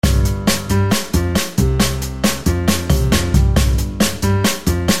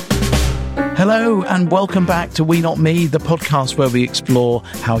Hello and welcome back to We Not Me, the podcast where we explore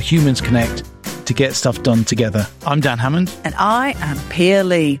how humans connect to get stuff done together. I'm Dan Hammond. And I am Pia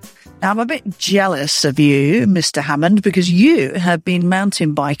Lee. Now, I'm a bit jealous of you, Mr. Hammond, because you have been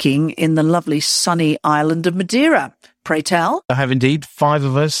mountain biking in the lovely sunny island of Madeira. Pray tell. I have indeed. 5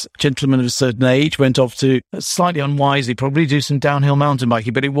 of us, gentlemen of a certain age, went off to, slightly unwisely, probably do some downhill mountain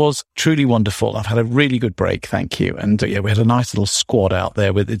biking, but it was truly wonderful. I've had a really good break, thank you. And we had a nice little squad out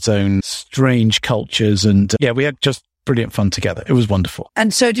there with its own strange cultures. And we had just brilliant fun together. It was wonderful.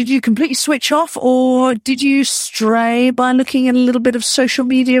 And so did you completely switch off, or did you stray by looking at a little bit of social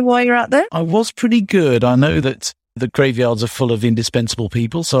media while you're out there? I was pretty good. I know that the graveyards are full of indispensable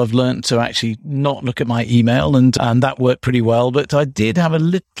people, so I've learned to actually not look at my email, and that worked pretty well. But I did have a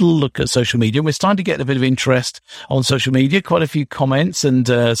little look at social media. We're starting to get a bit of interest on social media, quite a few comments and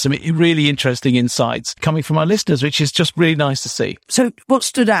some really interesting insights coming from our listeners, which is just really nice to see. So what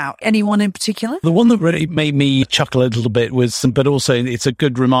stood out? Anyone in particular? The one that really made me chuckle a little bit was, but also it's a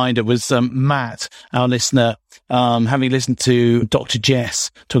good reminder, was Matt, our listener, having listened to Dr.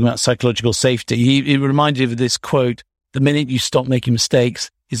 Jess talking about psychological safety. He reminded me of this quote: "The minute you stop making mistakes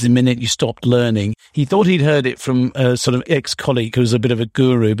is the minute you stopped learning." He thought he'd heard it from a sort of ex-colleague who was a bit of a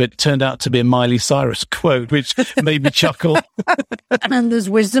guru, but it turned out to be a Miley Cyrus quote, which made me chuckle. And there's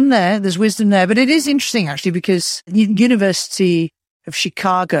wisdom there. But it is interesting, actually, because University of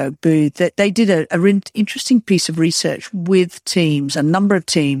Chicago, Booth, that they did an interesting piece of research with teams, a number of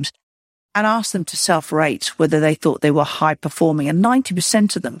teams, and asked them to self-rate whether they thought they were high-performing. And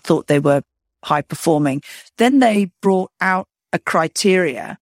 90% of them thought they were high-performing. Then they brought out a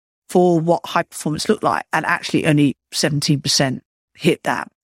criteria for what high performance looked like, and actually only 17% hit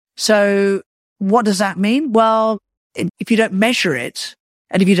that. So what does that mean? Well, if you don't measure it,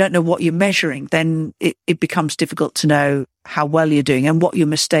 and if you don't know what you're measuring, then it becomes difficult to know how well you're doing and what your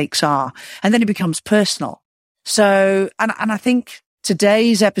mistakes are. And then it becomes personal. So, and I think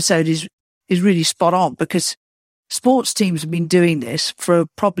today's episode is really spot on, because sports teams have been doing this for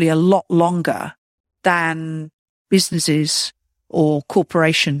probably a lot longer than businesses or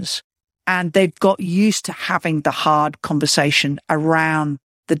corporations. And they've got used to having the hard conversation around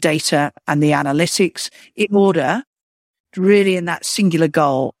the data and the analytics in order really in that singular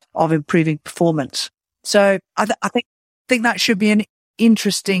goal of improving performance. So I think that should be an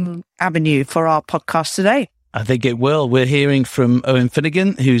interesting avenue for our podcast today. I think it will. We're hearing from Owen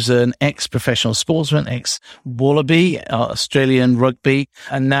Finnegan, who's an ex-professional sportsman, ex-Wallaby, Australian rugby,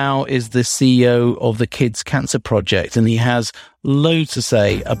 and now is the CEO of the Kids Cancer Project. And he has loads to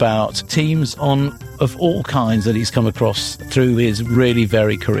say about teams of all kinds that he's come across through his really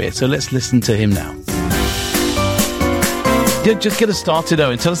varied career. So let's listen to him now. Just get us started,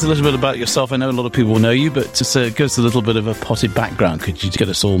 Owen. Tell us a little bit about yourself. I know a lot of people know you, but just give us a little bit of a potted background. Could you get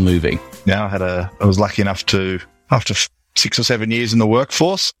us all moving? Yeah, I was lucky enough to, after 6 or 7 years in the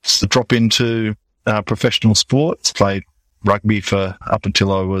workforce, to drop into professional sports. Played rugby for up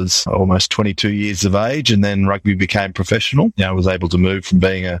until I was almost 22 years of age, and then rugby became professional. I was able to move from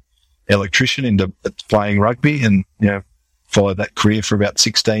being an electrician into playing rugby, and followed that career for about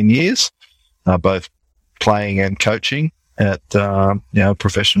 16 years, both playing and coaching at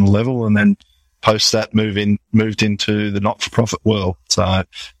professional level, and then post that moved into the not-for-profit world. So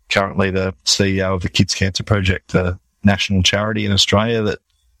currently the CEO of the Kids Cancer Project, a national charity in Australia that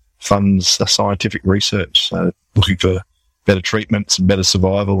funds scientific research. So looking for better treatments and better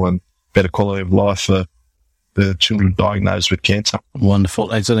survival and better quality of life for the children diagnosed with cancer.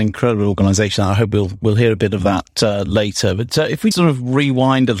 Wonderful. It's an incredible organisation. I hope we'll hear a bit of that later. But if we sort of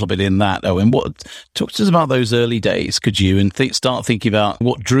rewind a little bit in that, Owen, talk to us about those early days, could you, and start thinking about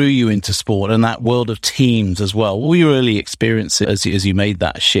what drew you into sport and that world of teams as well. What were your early experiences as you made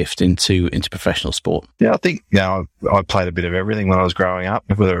that shift into professional sport? Yeah, I think I played a bit of everything when I was growing up,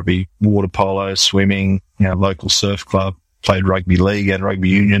 whether it be water polo, swimming, local surf club, played rugby league and rugby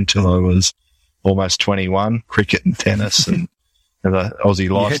union till I was almost 21, cricket and tennis, and the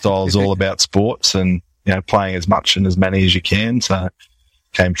Aussie lifestyle is all about sports and, playing as much and as many as you can. So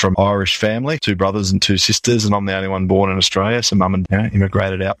came from Irish family, 2 brothers and 2 sisters, and I'm the only one born in Australia. So mum and dad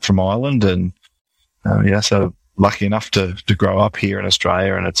immigrated out from Ireland, and so lucky enough to grow up here in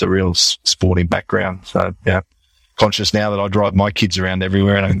Australia, and it's a real sporting background. So conscious now that I drive my kids around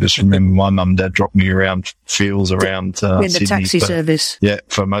everywhere, and I can just remember my mum and dad dropped me around fields around in the Sydney taxi service. Yeah,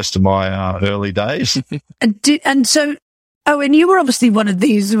 for most of my early days. And so, and you were obviously one of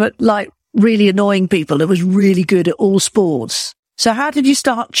these like really annoying people that was really good at all sports. So how did you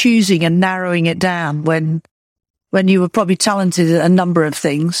start choosing and narrowing it down when when you were probably talented at a number of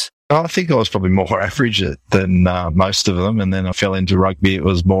things? I think I was probably more average than most of them. And then I fell into rugby. It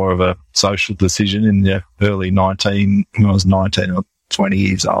was more of a social decision in the early when I was 19 or 20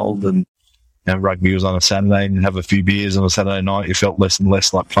 years old. And rugby was on a Saturday, and you'd have a few beers on a Saturday night. You felt less and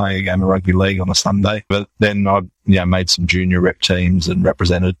less like playing a game of rugby league on a Sunday. But then I made some junior rep teams and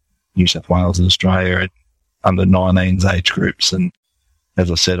represented New South Wales and Australia at under 19s age groups. And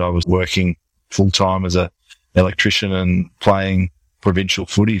as I said, I was working full time as a electrician and playing provincial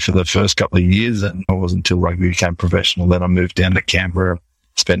footy for the first couple of years, and it wasn't until rugby became professional. Then I moved down to Canberra,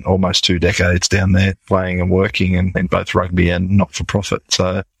 spent almost 2 decades down there playing and working in both rugby and not-for-profit.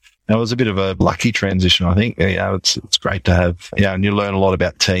 So it was a bit of a lucky transition, I think. It's great to have, and you learn a lot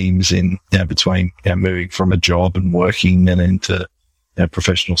about teams in between moving from a job and working and into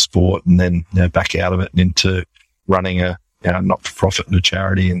professional sport, and then back out of it and into running a not-for-profit and a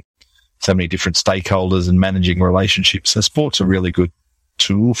charity, and so many different stakeholders and managing relationships. So sport's a really good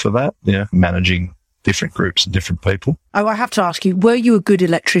tool for that, managing different groups and different people. Oh, I have to ask you, were you a good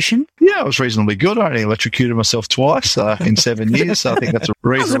electrician? Yeah, I was reasonably good. I only electrocuted myself twice in 7 years, so I think that's a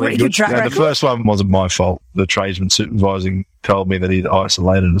reasonably good track record. The first one wasn't my fault. The tradesman supervising told me that he'd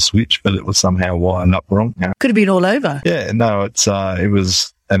isolated a switch, but it was somehow wired up wrong. Could have been all over. Yeah, no, it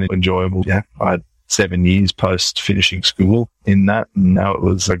was an enjoyable. I had 7 years post finishing school in that, and now it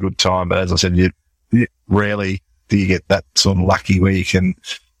was a good time. But as I said, you rarely do you get that sort of lucky where you can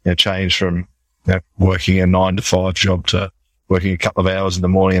change from working a 9 to 5 job to working a couple of hours in the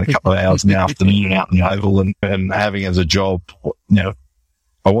morning and a couple of hours in the afternoon and out in the oval, and having as a job,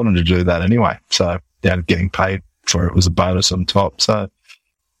 I wanted to do that anyway. So getting paid for it was a bonus on top. So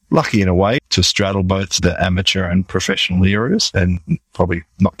lucky in a way to straddle both the amateur and professional areas, and probably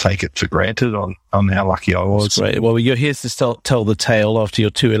not take it for granted on how lucky I was. That's great. Well, you're here to tell the tale after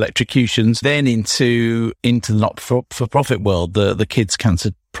your 2 electrocutions, then into the not-for-profit world, the Kids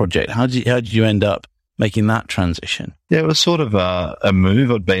Cancer Project. How did you end up making that transition? Yeah, it was sort of a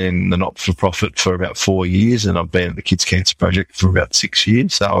move. I'd been in the not-for-profit for about 4 years, and I've been at the Kids Cancer Project for about 6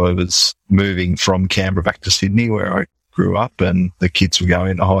 years. So I was moving from Canberra back to Sydney, where I grew up, and the kids were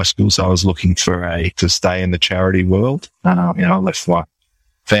going to high school. So I was looking to stay in the charity world. I left my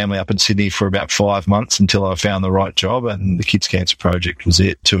family up in Sydney for about 5 months until I found the right job, and the Kids Cancer Project was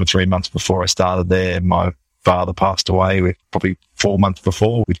it. 2 or 3 months before I started there, my father passed away, probably 4 months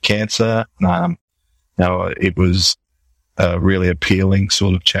before, with cancer. It was a really appealing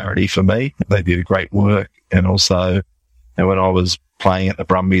sort of charity for me. They did great work. And also, when I was playing at the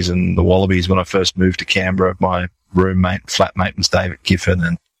Brumbies and the Wallabies, when I first moved to Canberra, my flatmate was David Giffen,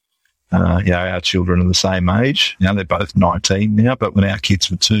 and our children are the same age. They're both 19 now, but when our kids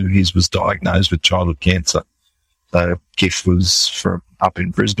were 2, his was diagnosed with childhood cancer. So Giff was from up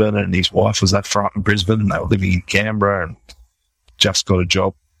in Brisbane, and his wife was up in Brisbane, and they were living in Canberra, and just got a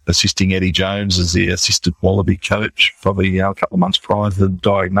job assisting Eddie Jones as the assistant Wallaby coach, probably a couple of months prior to the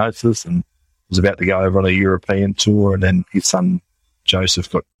diagnosis, and was about to go over on a European tour, and then his son Joseph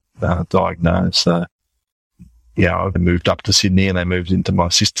got diagnosed. So I moved up to Sydney, and they moved into my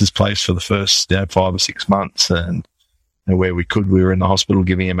sister's place for the first 5 or 6 months, and where we could, we were in the hospital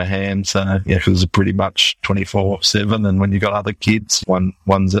giving him a hand. So it was pretty much 24/7. And when you've got other kids,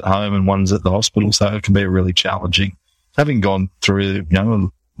 one's at home and one's at the hospital, so it can be really challenging. Having gone through, a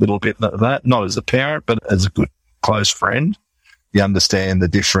little bit of that, not as a parent, but as a good close friend, you understand the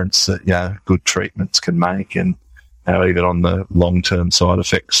difference that, good treatments can make, and even on the long-term side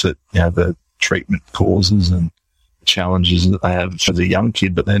effects that, the treatment causes and challenges that they have as a young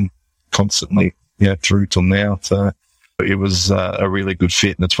kid, but then constantly, through till now. So it was a really good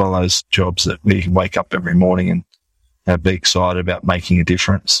fit, and it's one of those jobs that we can wake up every morning and be excited about making a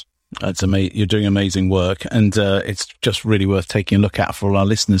difference. It's amazing. You're doing amazing work, and it's just really worth taking a look at for all our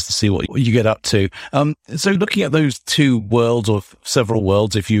listeners to see what you get up to. So looking at those 2 worlds, or several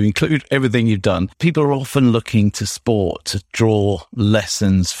worlds, if you include everything you've done, people are often looking to sport to draw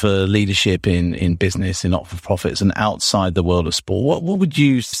lessons for leadership in business, in not-for-profits, and outside the world of sport. What would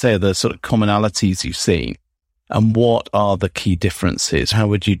you say are the sort of commonalities you've seen, and what are the key differences? How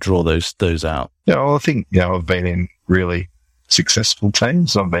would you draw those out? I think, I've been in really successful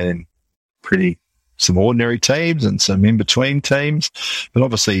teams. I've been in some ordinary teams and some in-between teams, but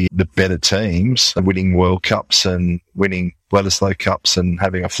obviously the better teams are winning World Cups and winning Bledisloe Cups and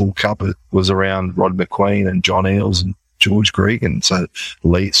having a full cup. It was around Rod McQueen and John Eales and George Gregan. So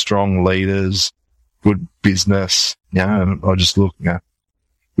strong leaders, good business. I just look,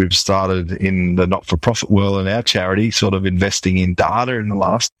 we've started in the not-for-profit world in our charity, sort of investing in data in the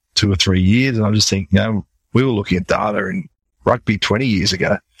last 2 or 3 years. And I just think, we were looking at data in rugby 20 years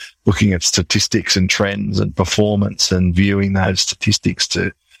ago, looking at statistics and trends and performance and viewing those statistics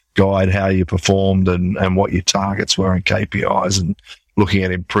to guide how you performed and what your targets were and KPIs, and looking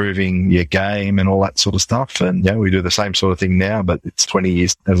at improving your game and all that sort of stuff. And we do the same sort of thing now, but it's 20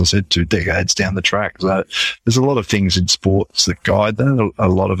 years, as I said, 2 decades down the track. So there's a lot of things in sports that guide that. A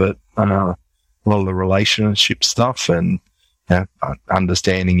lot of it, a lot of the relationship stuff and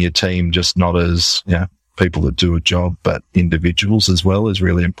understanding your team just not as people that do a job, but individuals as well is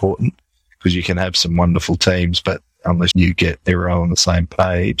really important, because you can have some wonderful teams, but unless you get everyone on the same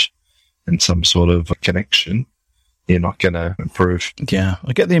page and some sort of connection, you're not going to improve. Yeah,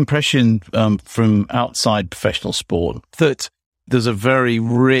 I get the impression from outside professional sport that there's a very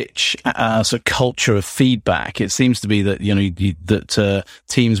rich sort of culture of feedback. It seems to be that that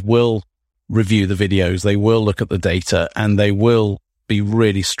teams will review the videos, they will look at the data, and they will be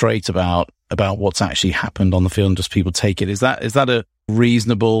really straight about what's actually happened on the field, and just people take it. Is that a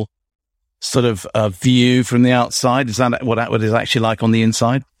reasonable sort of view from the outside? Is that what it's actually like on the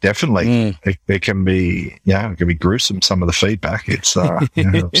inside? Definitely. It can be, it can be gruesome, some of the feedback. It's, I've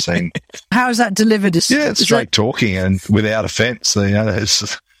seen. How is that delivered? It's straight talking and without offence.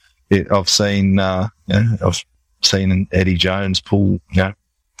 I've seen Eddie Jones pull,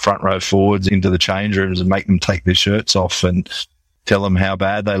 front row forwards into the change rooms and make them take their shirts off and tell them how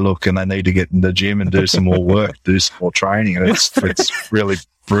bad they look and they need to get in the gym and do some more work, do some more training. And it's really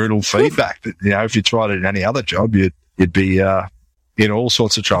brutal feedback that, if you tried it in any other job, you'd be in all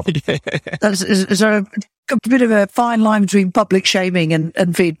sorts of trouble. Is there a bit of a fine line between public shaming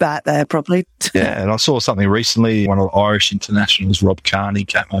and feedback there, probably? Yeah, and I saw something recently. One of the Irish internationals, Rob Kearney,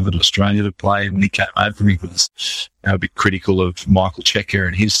 came over to Australia to play. When he came over, he was a bit critical of Michael Cheika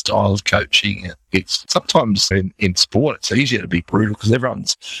and his style of coaching. It's sometimes in sport, it's easier to be brutal because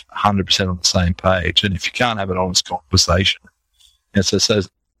everyone's 100% on the same page. And if you can't have an honest conversation, and so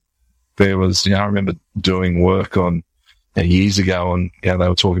there was, I remember doing work on years ago, and they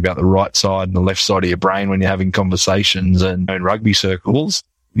were talking about the right side and the left side of your brain when you're having conversations. And in rugby circles,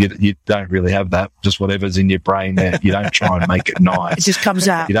 you don't really have that. Just whatever's in your brain there. You don't try and make it nice. It just comes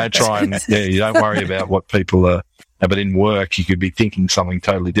out. You don't try and you don't worry about what people are. But in work, you could be thinking something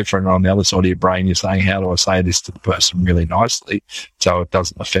totally different. On the other side of your brain, you're saying, "How do I say this to the person really nicely so it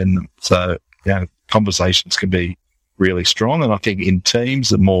doesn't offend them?" So conversations can be really strong, and I think in teams,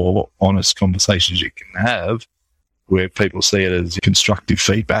 the more honest conversations you can have, where people see it as constructive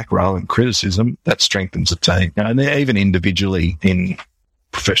feedback rather than criticism, that strengthens a team. And even individually in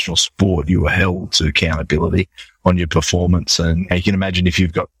professional sport, you are held to accountability on your performance. And you can imagine if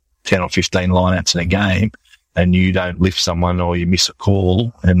you've got 10 or 15 lineouts in a game and you don't lift someone or you miss a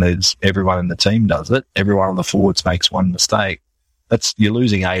call, and there's everyone in the team does it, everyone on the forwards makes one mistake, you're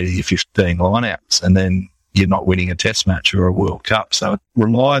losing 8 of your 15 lineouts, and then you're not winning a test match or a World Cup. So it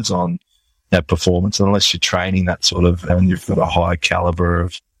relies on that performance, unless you're training that sort of, and you've got a high caliber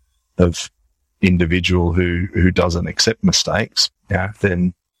of individual who doesn't accept mistakes,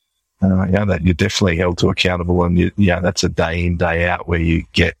 then that you're definitely held to accountable, and that's a day in, day out where you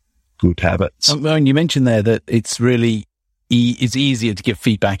get good habits. And you mentioned there that it's really it's easier to give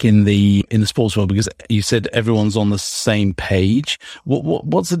feedback in the sports world because you said everyone's on the same page.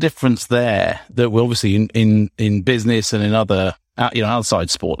 What's the difference there? That we're obviously in business and in other outside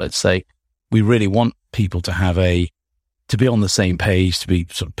sport, let's say, we really want people to be on the same page, to be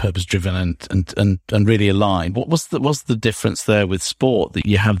sort of purpose driven and really aligned. What's the difference there with sport that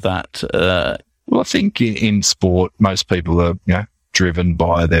you have that? Well, I think in sport, most people are driven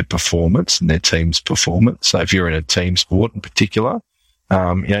by their performance and their team's performance. So if you're in a team sport in particular,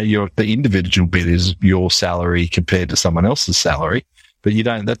 the individual bit is your salary compared to someone else's salary. But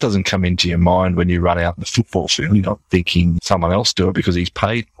that doesn't come into your mind when you run out in the football field. You're not thinking someone else do it because he's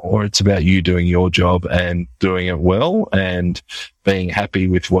paid more. It's about you doing your job and doing it well and being happy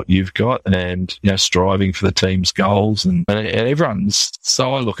with what you've got and, striving for the team's goals. And everyone's,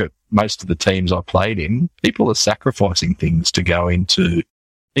 so I look at most of the teams I played in, people are sacrificing things to go into.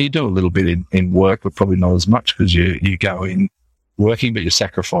 You do a little bit in work, but probably not as much because you go in working, but you're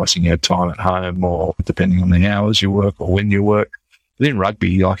sacrificing your time at home or depending on the hours you work or when you work. But in rugby,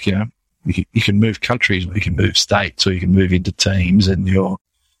 you can move countries, or you can move states, or you can move into teams, and you're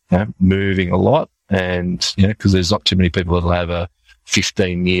moving a lot. And because there's not too many people that'll have a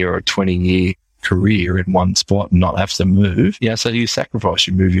 15-year or 20-year career in one spot and not have to move. So you sacrifice.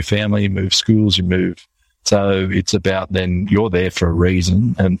 You move your family, you move schools, you move. So it's about then you're there for a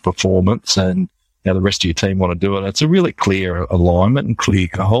reason and performance, and the rest of your team want to do it. It's a really clear alignment and clear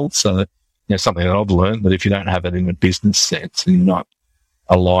goal. So. Something that I've learned, that if you don't have it in a business sense and you're not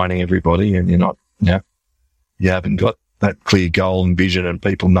aligning everybody and you're not, you haven't got that clear goal and vision and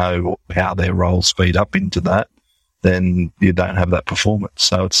people know how their roles feed up into that, then you don't have that performance.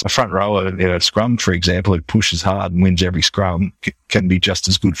 So it's a front rower in a scrum, for example, who pushes hard and wins every scrum can be just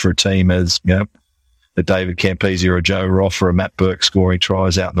as good for a team as, a David Campese or a Joe Roth or a Matt Burke scoring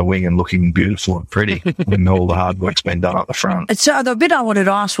tries out in the wing and looking beautiful and pretty when all the hard work's been done up the front. And so the bit I wanted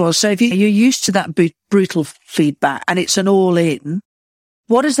to ask was, so if you're used to that brutal feedback and it's an all-in,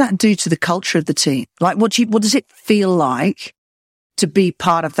 what does that do to the culture of the team? Like, what does it feel like to be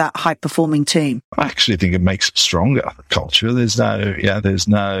part of that high-performing team? I actually think it makes it stronger, the culture. There's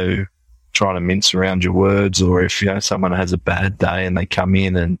no trying to mince around your words, or if, someone has a bad day and they come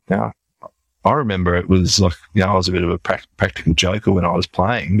in and, I remember it was like, I was a bit of a practical joker when I was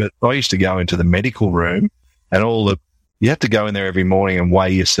playing, but I used to go into the medical room and you have to go in there every morning and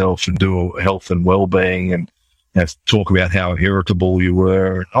weigh yourself and do health and well-being and talk about how irritable you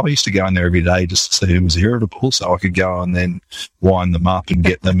were. And I used to go in there every day just to see who was irritable so I could go and then wind them up and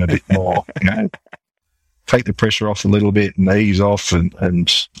get them a bit more, take the pressure off a little bit and ease off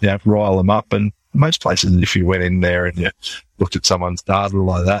and rile them up. And most places, if you went in there and you looked at someone's data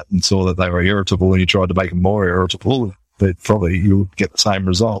like that and saw that they were irritable and you tried to make them more irritable, you would get the same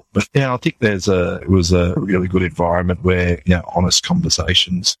result. But I think it was a really good environment where, honest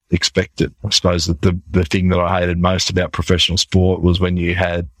conversations expected. I suppose that the thing that I hated most about professional sport was when you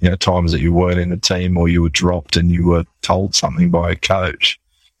had, times that you weren't in a team or you were dropped and you were told something by a coach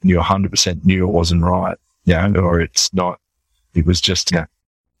and you 100% knew it wasn't right, or it's not, it was just,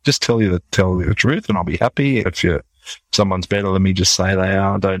 just tell you the truth and I'll be happy. If someone's better than me, just say they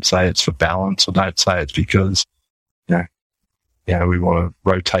are. Don't say it's for balance, or don't say it's because, we want to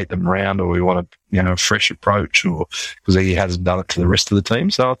rotate them around, or we want a fresh approach, or because he hasn't done it to the rest of the team.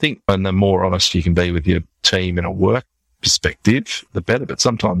 So I think, and the more honest you can be with your team in a work perspective, the better. But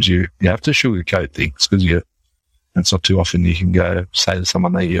sometimes you have to sugarcoat things because it's not too often you can go say to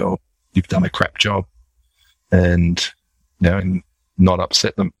someone that you've done a crap job and, and not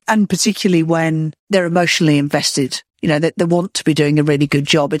upset them. And particularly when they're emotionally invested, that they want to be doing a really good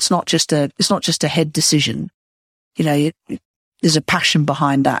job. It's not just a head decision. There's a passion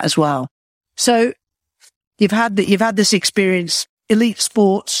behind that as well. So you've had this experience, elite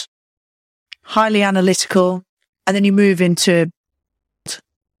sports, highly analytical, and then you move into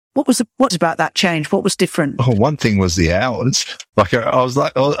what's about that change? What was different? Oh, one thing was the hours. Like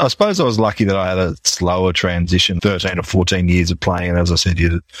I suppose I was lucky that I had a slower transition, 13 or 14 years of playing. And as I said, you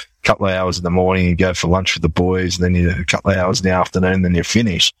had a couple of hours in the morning, you go for lunch with the boys, and then you had a couple of hours in the afternoon, then you're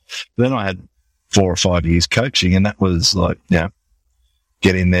finished. But then I had 4 or 5 years coaching, and that was like,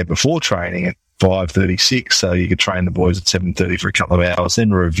 get in there before training at 5:36, so you could train the boys at 7:30 for a couple of hours,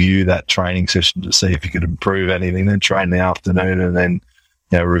 then review that training session to see if you could improve anything, then train in the afternoon, and then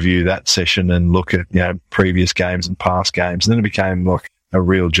review that session and look at previous games and past games. And then it became like a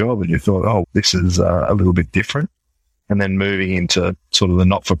real job, and you thought, oh, this is a little bit different. And then moving into sort of the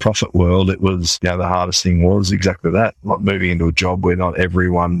not-for-profit world, it was the hardest thing was exactly that, like moving into a job where not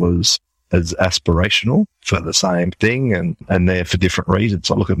everyone was as aspirational for the same thing and there for different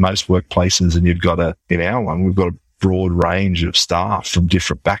reasons. I look at most workplaces and you've got in our one, we've got a broad range of staff from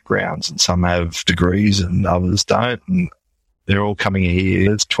different backgrounds, and some have degrees and others don't. And they're all coming here.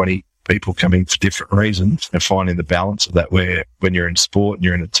 There's 20 people coming for different reasons, and finding the balance of that where when you're in sport and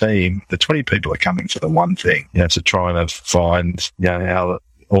you're in a team, the 20 people are coming for the one thing. So trying to find, how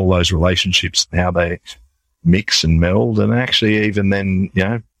all those relationships and how they mix and meld, and actually even then,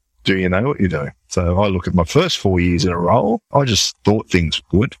 do you know what you're doing? So I look at my first 4 years in a role, I just thought things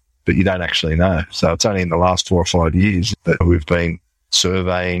were good, but you don't actually know. So it's only in the last 4 or 5 years that we've been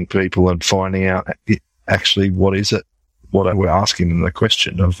surveying people and finding out actually what is it, what we're asking them the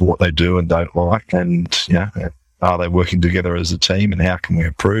question of what they do and don't like, and are they working together as a team, and how can we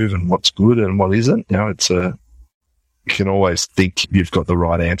improve, and what's good and what isn't. You can always think you've got the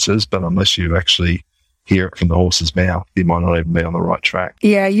right answers, but unless you actually hear it from the horse's mouth, you might not even be on the right track.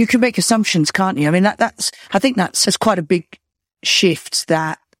 Yeah, you can make assumptions, can't you? I mean, I think that's quite a big shift,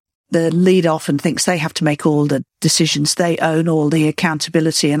 that the lead often thinks they have to make all the decisions, they own all the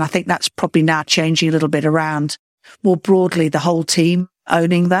accountability, and I think that's probably now changing a little bit around more broadly the whole team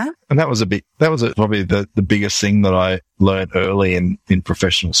owning that. And that was probably the biggest thing that I learned early in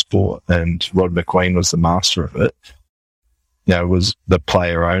professional sport, and Rod McQueen was the master of it. Was the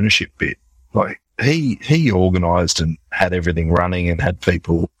player ownership bit. Like he organised and had everything running and had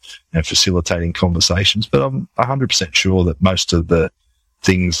people facilitating conversations. But I'm 100% sure that most of the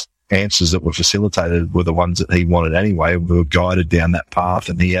answers that were facilitated were the ones that he wanted anyway. We were guided down that path,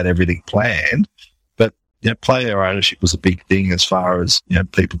 and he had everything planned. But player ownership was a big thing as far as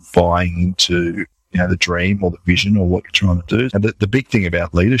people buying into the dream or the vision or what you're trying to do. And the big thing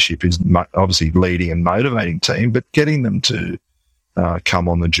about leadership is obviously leading and motivating team, but getting them to come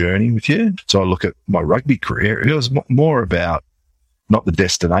on the journey with you. So I look at my rugby career, it was more about not the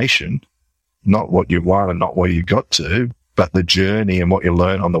destination, not what you won and not where you got to, but the journey and what you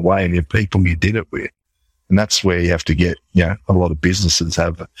learn on the way and your people you did it with. And that's where you have to get, a lot of businesses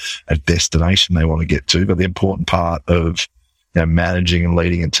have a destination they want to get to, but the important part of managing and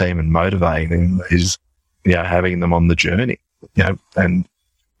leading a team and motivating them is, having them on the journey, and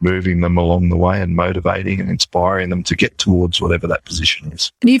moving them along the way and motivating and inspiring them to get towards whatever that position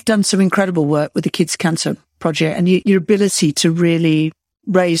is. And you've done some incredible work with the Kids Cancer Project and your ability to really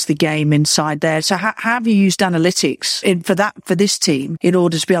raise the game inside there. So how have you used analytics for this team in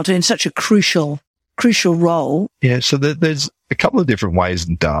order to be able to, in such a crucial role? Yeah, so there's a couple of different ways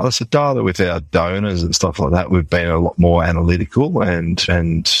in data. So data with our donors and stuff like that, we've been a lot more analytical and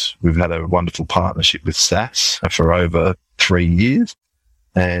we've had a wonderful partnership with SAS for over 3 years.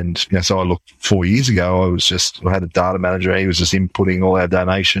 And, so I looked 4 years ago, I had a data manager. He was just inputting all our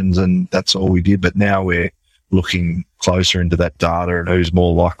donations and that's all we did. But now we're looking closer into that data and who's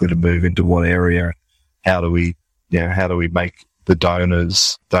more likely to move into what area. How do we make the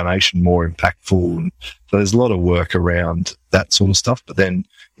donors' donation more impactful? And so there's a lot of work around that sort of stuff. But then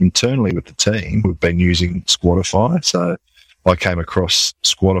internally with the team, we've been using Squatify. So I came across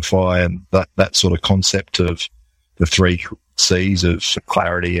Squatify and that sort of concept of the 3 C's of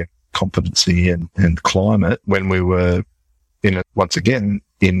clarity, competency and climate when we were once again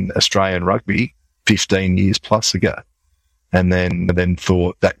in Australian rugby 15 years plus ago. And then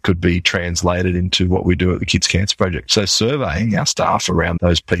thought that could be translated into what we do at the Kids Cancer Project. So surveying our staff around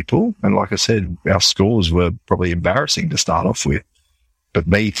those people, and like I said, our scores were probably embarrassing to start off with. But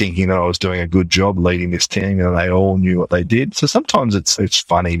me thinking that I was doing a good job leading this team and they all knew what they did. So sometimes it's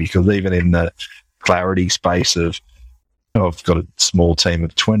funny because even in the clarity space of, I've got a small team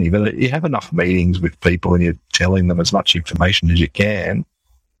of 20, but you have enough meetings with people and you're telling them as much information as you can.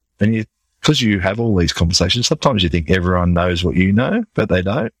 And because you have all these conversations, sometimes you think everyone knows what you know, but they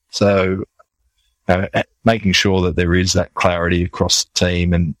don't. So making sure that there is that clarity across the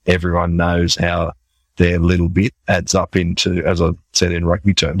team and everyone knows how their little bit adds up into, as I said in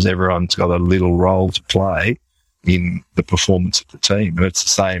rugby terms, everyone's got a little role to play in the performance of the team. And it's the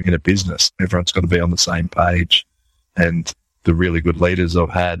same in a business. Everyone's got to be on the same page. And the really good leaders I've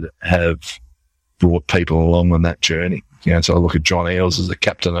had have brought people along on that journey. So I look at John Eales as the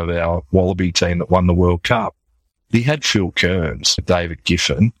captain of our Wallaby team that won the World Cup. He had Phil Kearns, David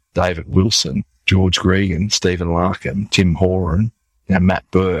Giffen, David Wilson, George Gregan, Stephen Larkin, Tim Horan, Matt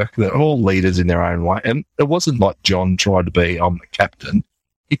Burke. They're all leaders in their own way. And it wasn't like John tried to be, I'm the captain.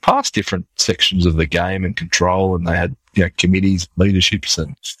 He passed different sections of the game and control, and they had committees, leaderships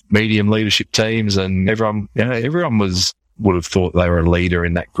and medium leadership teams, and everyone would have thought they were a leader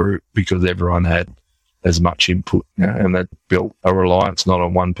in that group because everyone had as much input, and that built a reliance not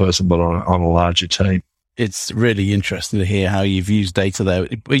on one person but on a larger team. It's really interesting to hear how you've used data there.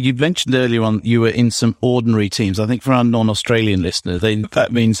 You mentioned earlier on you were in some ordinary teams. I think for our non-Australian listeners,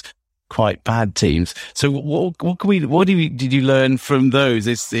 that means quite bad teams. So what did you learn from those?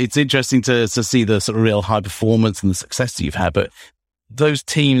 It's interesting to see the sort of real high performance and the success that you've had, but those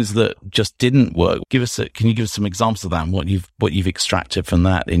teams that just didn't work, can you give us some examples of that and what you've extracted from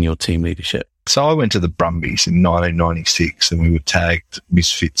that in your team leadership? So I went to the Brumbies in 1996 and we were tagged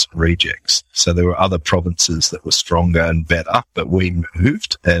misfits and rejects. So there were other provinces that were stronger and better, but we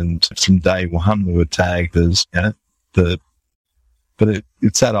moved. And from day one, we were tagged as, but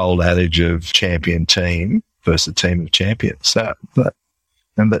it's that old adage of champion team versus a team of champions. So,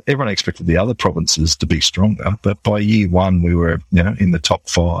 and everyone expected the other provinces to be stronger. But by year one, we were, in the top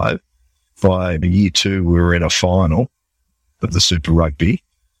 5. By year 2, we were in a final of the Super Rugby.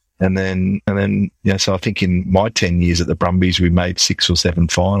 And then, so I think in my 10 years at the Brumbies, we made 6 or 7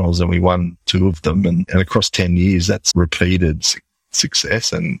 finals and we won 2 of them. And across 10 years, that's repeated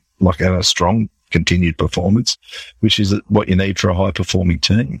success and a strong continued performance, which is what you need for a high performing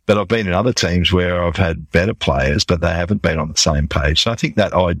team. But I've been in other teams where I've had better players, but they haven't been on the same page. So I think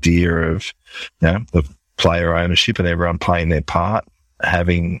that idea of, the player ownership and everyone playing their part,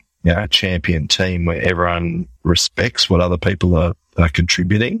 having, a champion team where everyone respects what other people are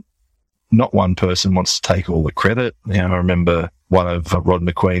contributing. Not one person wants to take all the credit. I remember one of Rod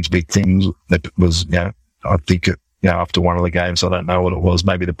McQueen's big things that was, I think after one of the games, I don't know what it was,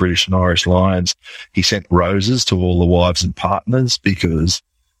 maybe the British and Irish Lions, he sent roses to all the wives and partners because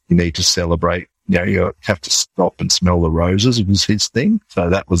you need to celebrate. You have to stop and smell the roses. It was his thing. So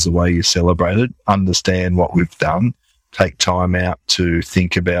that was the way you celebrated, understand what we've done take time out to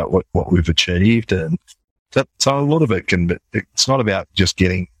think about what we've achieved. And so a lot of it it's not about just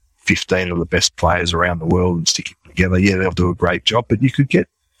getting 15 of the best players around the world and sticking them together. Yeah, they'll do a great job, but you could get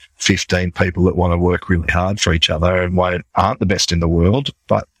 15 people that want to work really hard for each other and aren't the best in the world,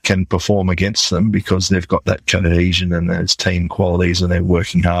 but can perform against them because they've got that cohesion and those team qualities and they're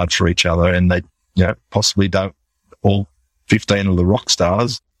working hard for each other. And they, possibly don't, all 15 of the rock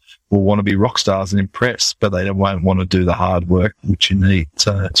stars will want to be rock stars and impress, but they won't want to do the hard work which you need.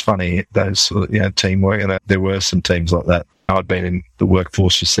 So it's funny, those teamwork, and there were some teams like that. I'd been in the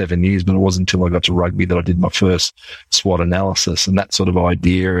workforce for 7 years, but it wasn't until I got to rugby that I did my first SWOT analysis, and that sort of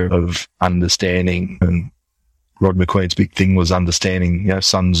idea of understanding. And Rod McQueen's big thing was understanding,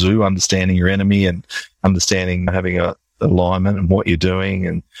 Sun Tzu, understanding your enemy and understanding having a alignment and what you're doing.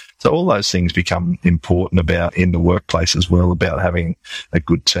 And so all those things become important about in the workplace as well, about having a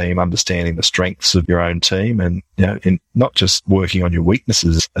good team, understanding the strengths of your own team, and, in not just working on your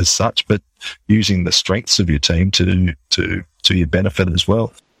weaknesses as such, but using the strengths of your team to your benefit as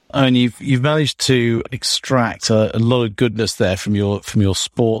well. And you've managed to extract a lot of goodness there from your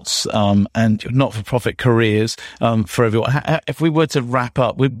sports and not-for-profit careers for everyone. If we were to wrap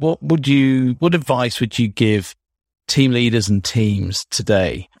up, what advice would you give team leaders and teams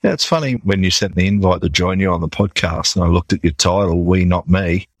today? Yeah, it's funny when you sent the invite to join you on the podcast and I looked at your title, We Not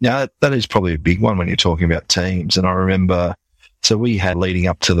Me. Now, that is probably a big one when you're talking about teams. And I remember, so we had leading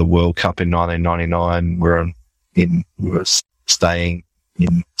up to the World Cup in 1999, we were staying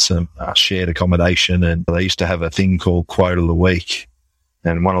in some shared accommodation, and they used to have a thing called Quote of the Week.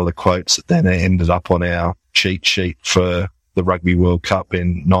 And one of the quotes that then ended up on our cheat sheet for the Rugby World Cup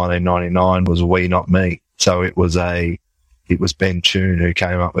in 1999 was We Not Me. So it was Ben Tune who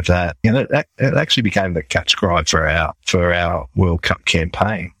came up with that. And it actually became the catch cry for our World Cup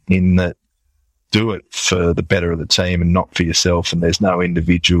campaign, in that do it for the better of the team and not for yourself. And there's no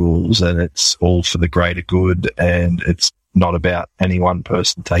individuals, and it's all for the greater good. And it's not about any one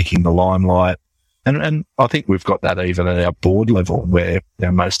person taking the limelight. And I think we've got that even at our board level, where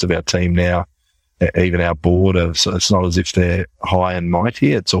most of our team now, even our board, so it's not as if they're high and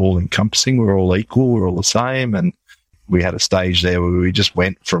mighty. It's all encompassing. We're all equal. We're all the same. And we had a stage there where we just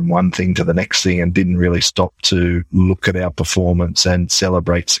went from one thing to the next thing and didn't really stop to look at our performance and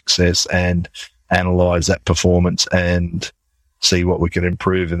celebrate success and analyse that performance and see what we could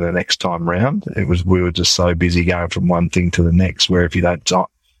improve in the next time round. We were just so busy going from one thing to the next, where if you don't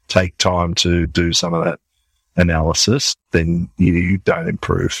take time to do some of that analysis, then you don't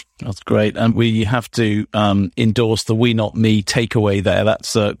improve. That's great. And we have to endorse the We Not Me takeaway there.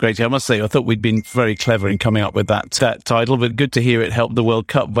 That's great. I must say, I thought we'd been very clever in coming up with that title, but good to hear it helped the World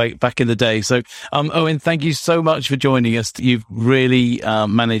Cup back in the day. So, Owen, thank you so much for joining us. You've really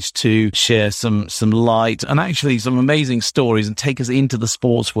managed to share some light and actually some amazing stories and take us into the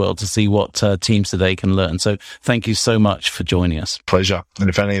sports world to see what teams today can learn. So thank you so much for joining us. Pleasure. And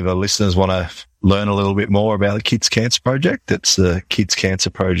if any of the listeners want to learn a little bit more about the Kids Cancer Project, it's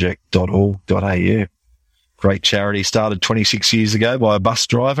kidscancerproject.org.au. Great charity, started 26 years ago by a bus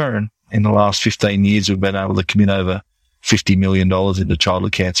driver, and in the last 15 years we've been able to commit over $50 million into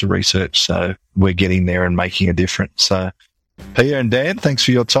childhood cancer research. So we're getting there and making a difference. So Pia and Dan, thanks for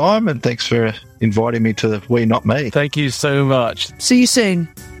your time, and thanks for inviting me to We Not Me. Thank you so much. See you soon.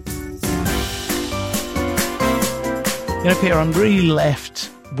 Pia, I'm really left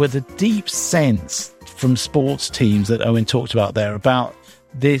with a deep sense from sports teams that Owen talked about there, about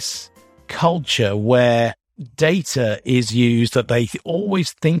this culture where data is used, that they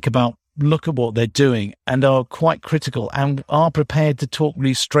always think about, look at what they're doing, and are quite critical and are prepared to talk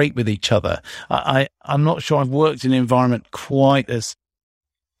really straight with each other. I'm not sure I've worked in an environment quite as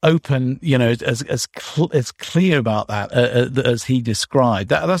open, as clear about that as he described.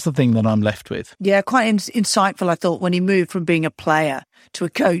 That's the thing that I'm left with. Yeah, quite insightful, I thought, when he moved from being a player to a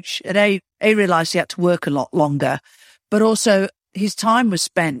coach. And he realised he had to work a lot longer, but also his time was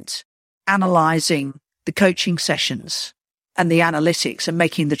spent analysing the coaching sessions and the analytics and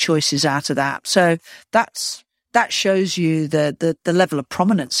making the choices out of that. So that shows you the level of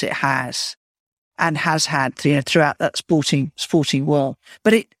prominence it has and has had throughout that sporting world.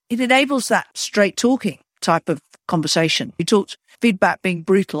 But it enables that straight talking type of conversation. You talked feedback being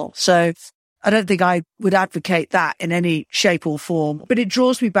brutal, so I don't think I would advocate that in any shape or form. But it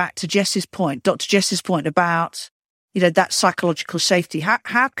draws me back to Jess's point, Dr. Jess's point about, that psychological safety.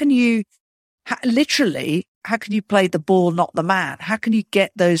 How can you play the ball, not the man? How can you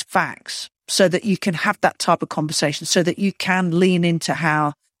get those facts so that you can have that type of conversation, so that you can lean into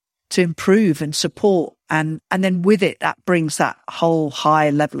how to improve and support, and then with it, that brings that whole high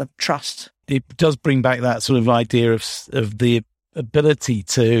level of trust. it does bring back that sort of idea of the ability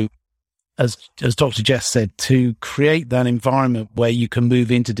to, as Dr. Jess said, to create that environment where you can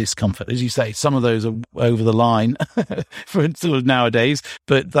move into discomfort. As you say, some of those are over the line for sort of nowadays,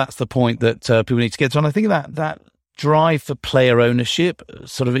 but that's the point that people need to get to. And I think that drive for player ownership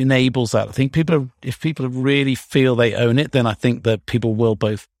sort of enables that. I think if people really feel they own it, then I think that people will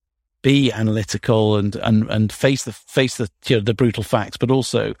both be analytical and face the brutal facts, but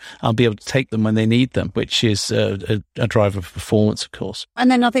also be able to take them when they need them, which is a driver of performance, of course. And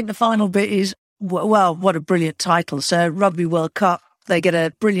then I think the final bit is, well, what a brilliant title. So Rugby World Cup, they get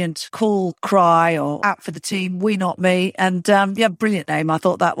a brilliant call, cry, or out for the team, We Not Me. And brilliant name I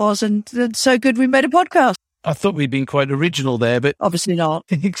thought that was. And so good we made a podcast. I thought we'd been quite original there, but obviously not.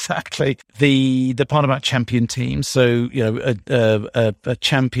 Exactly. The part about champion teams. So, a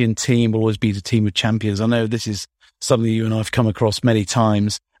champion team will always be the team of champions. I know this is something you and I have come across many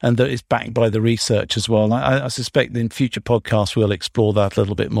times, and that is backed by the research as well. I suspect in future podcasts we'll explore that a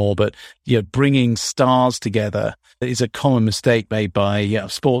little bit more. But bringing stars together is a common mistake made by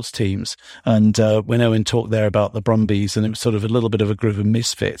sports teams. And when Owen talked there about the Brumbies, and it was sort of a little bit of a group of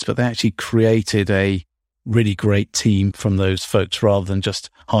misfits, but they actually created a really great team from those folks rather than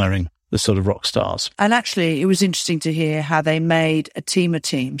just hiring the sort of rock stars. And actually, it was interesting to hear how they made a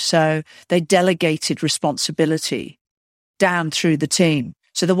team. So they delegated responsibility down through the team.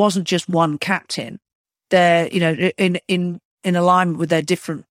 So there wasn't just one captain. They're, in alignment with their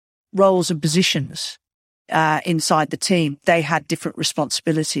different roles and positions inside the team, they had different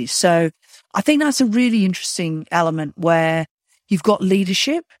responsibilities. So I think that's a really interesting element where you've got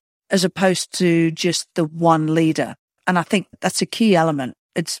leadership as opposed to just the one leader. And I think that's a key element.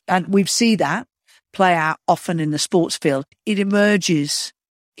 And we see that play out often in the sports field. It emerges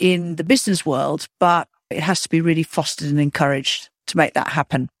in the business world, but it has to be really fostered and encouraged to make that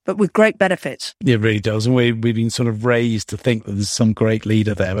happen, but with great benefits. It really does. And we've been sort of raised to think that there's some great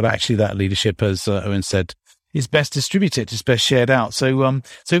leader there, but actually that leadership, as Owen said, is best distributed, is best shared out. So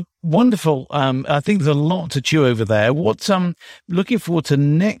wonderful. I think there's a lot to chew over there. Looking forward to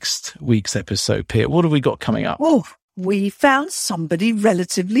next week's episode, Pia. What have we got coming up? Oh, we found somebody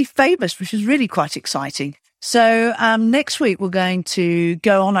relatively famous, which is really quite exciting. So next week, we're going to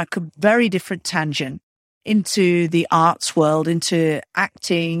go on a very different tangent into the arts world, into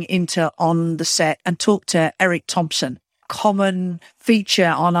acting, into on the set, and talk to Eric Thompson. Common feature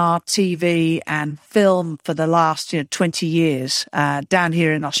on our TV and film for the last 20 years down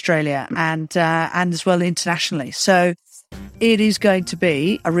here in Australia and as well internationally. So it is going to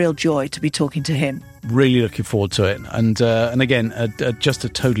be a real joy to be talking to him. Really looking forward to it. And again, just a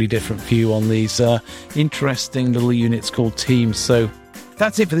totally different view on these interesting little units called teams. So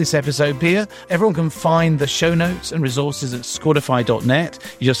that's it for this episode, Pia. Everyone can find the show notes and resources at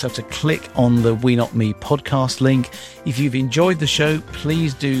squadify.net. You just have to click on the We Not Me podcast link. If you've enjoyed the show,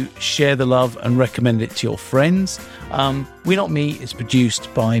 please do share the love and recommend it to your friends. We Not Me is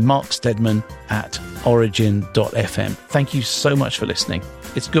produced by Mark Stedman at origin.fm. Thank you so much for listening.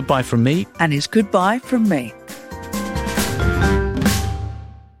 It's goodbye from me. And it's goodbye from me.